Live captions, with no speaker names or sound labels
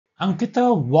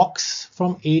Ankita walks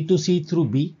from A to C through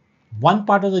B. One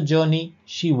part of the journey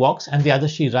she walks and the other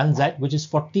she runs at, which is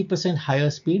 40%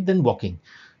 higher speed than walking.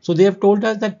 So they have told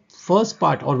us that first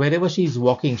part or wherever she is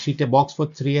walking, she walks for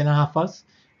 3.5 hours.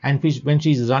 And when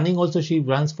she's running also, she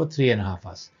runs for 3.5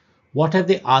 hours. What have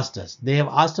they asked us? They have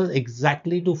asked us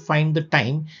exactly to find the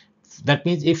time. That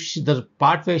means if the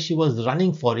part where she was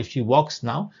running for, if she walks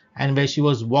now, and where she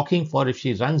was walking for, if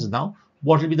she runs now,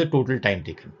 what will be the total time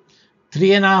taken?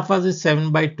 3.5 hours is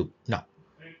 7 by 2. Now,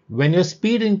 when your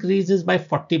speed increases by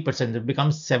 40%, it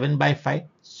becomes 7 by 5.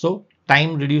 So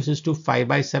time reduces to 5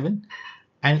 by 7.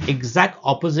 And exact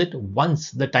opposite,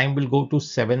 once the time will go to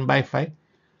 7 by 5.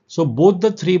 So both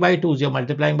the 3 by 2s, you're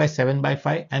multiplying by 7 by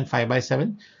 5 and 5 by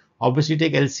 7. Obviously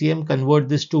take LCM, convert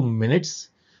this to minutes.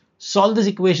 Solve this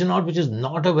equation out, which is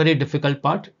not a very difficult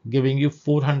part, giving you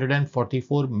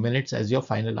 444 minutes as your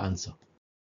final answer.